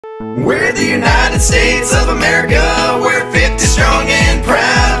We're the United States of America, we're 50 strong and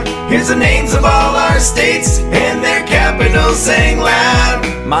proud. Here's the names of all our states and their capitals saying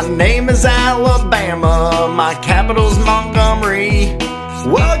loud. My name is Alabama, my capital's Montgomery.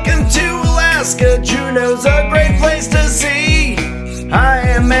 Welcome to Alaska, Juneau's a great place to see. I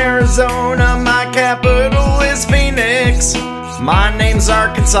am Arizona, my capital is Phoenix. My name's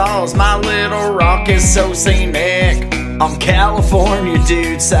Arkansas, my little rock is so scenic. I'm California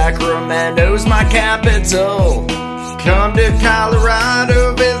dude, Sacramento's my capital. Come to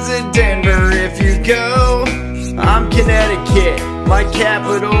Colorado, visit Denver if you go. I'm Connecticut, my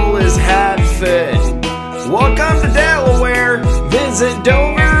capital is Hartford. Welcome to Delaware, visit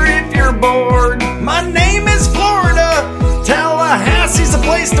Dover if you're bored. My name is Florida, Tallahassee's the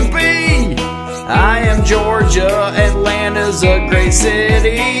place to be. I am Georgia, Atlanta's a great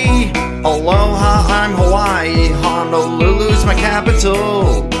city. Aloha, I'm Hawaii, Honolulu's my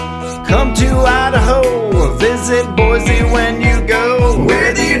capital. Come to Idaho, visit Boise when you go.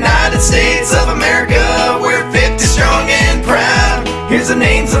 We're the United States of America, we're 50 strong and proud. Here's the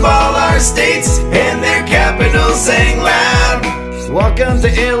names of all our states and their capitals saying loud. Welcome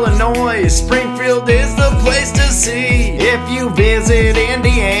to Illinois, Springfield is the place to see. If you visit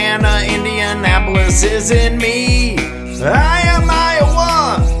Indiana, Indianapolis isn't me. I am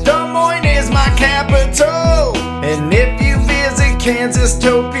Iowa, Des Moines is my capital. And if you visit Kansas,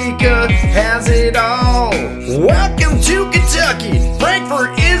 Topeka has it all. Welcome to Kentucky,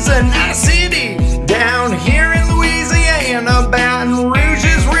 Frankfort is a nice city. Down here in Louisiana, Baton Rouge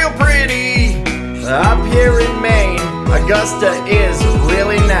is real pretty. Up here in Maine, Augusta is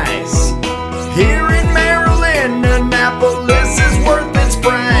really nice. Here in Maryland, Annapolis is worth its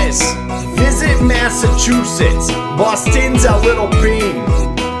price. Visit Massachusetts, Boston's a little bean.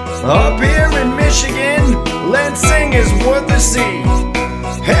 Up here in Michigan, Lansing is worth a see.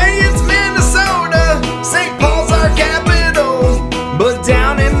 Hey, it's Minnesota, St. Paul's our capital. But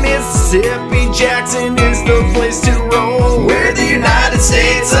down in Mississippi, Jackson is the place to roll. We're the United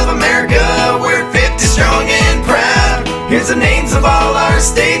States of America, we're 50 strong and proud. Here's the names of all our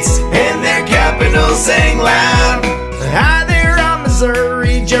states and their capitals saying loud. Hi there, I'm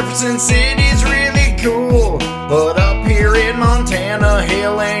Missouri, Jefferson City's really cool. But up here in Montana,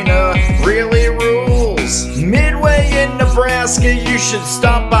 Helena really rules. Midway in Nebraska, you should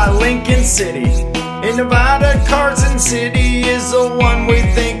stop by Lincoln City. In Nevada, Carson City is the one we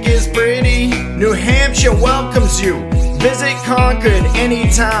think is pretty. New Hampshire welcomes you, visit Concord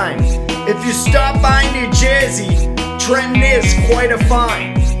anytime. If you stop by New Jersey, Trenton is quite a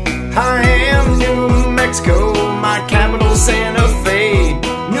find. I am New Mexico, my capital Santa Fe.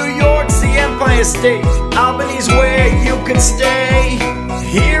 New York's the Empire State, Albany's where you can stay.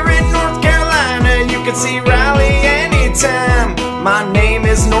 Here in North Carolina, you can see Raleigh anytime. My name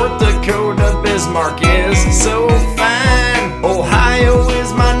is North Dakota, Bismarck is so fine. Ohio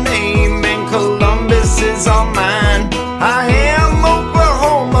is my name and Columbus is all mine. I am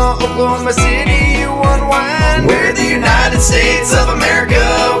Oklahoma, Oklahoma City, you unwind. We're the United States of America,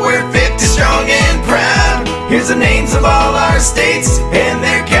 we're 50 strong and proud. Here's the names of all our states and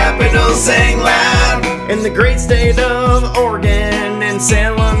their capitals saying loud. In the great state of Oregon, in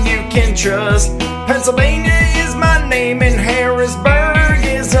Salem you can trust. Pennsylvania is my name and Harrisburg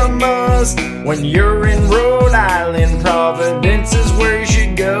is a must. When you're in Rhode Island, Providence is where you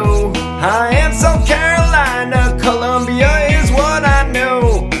should go. I am South Carolina, Columbia is what I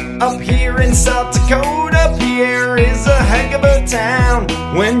know. Up here in South Dakota, Pierre is a heck of a town.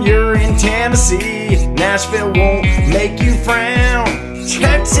 When you're in Tennessee, Nashville won't make you frown.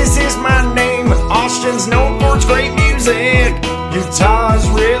 Texas is my name, Austin's known for its great music. Utah is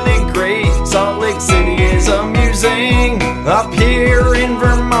really great, Salt Lake City is amusing. Up here in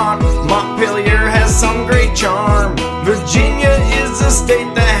Vermont, Montpelier has some great charm. Virginia is a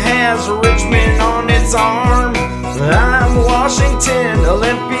state that has Richmond on its arm. I'm Washington,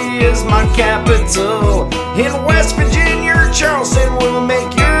 Olympia is my capital. In West Virginia, Charleston will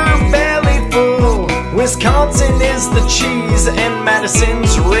make your belly full. Wisconsin is the cheese and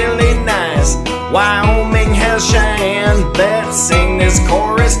Madison's really nice. Wyoming has Cheyenne, let's sing this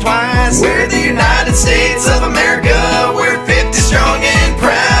chorus twice. We're the United States of America, we're 50 strong and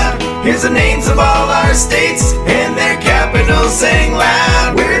proud. Here's the names of all our states and their capitals saying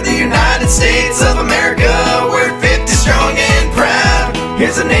loud. We're the United States of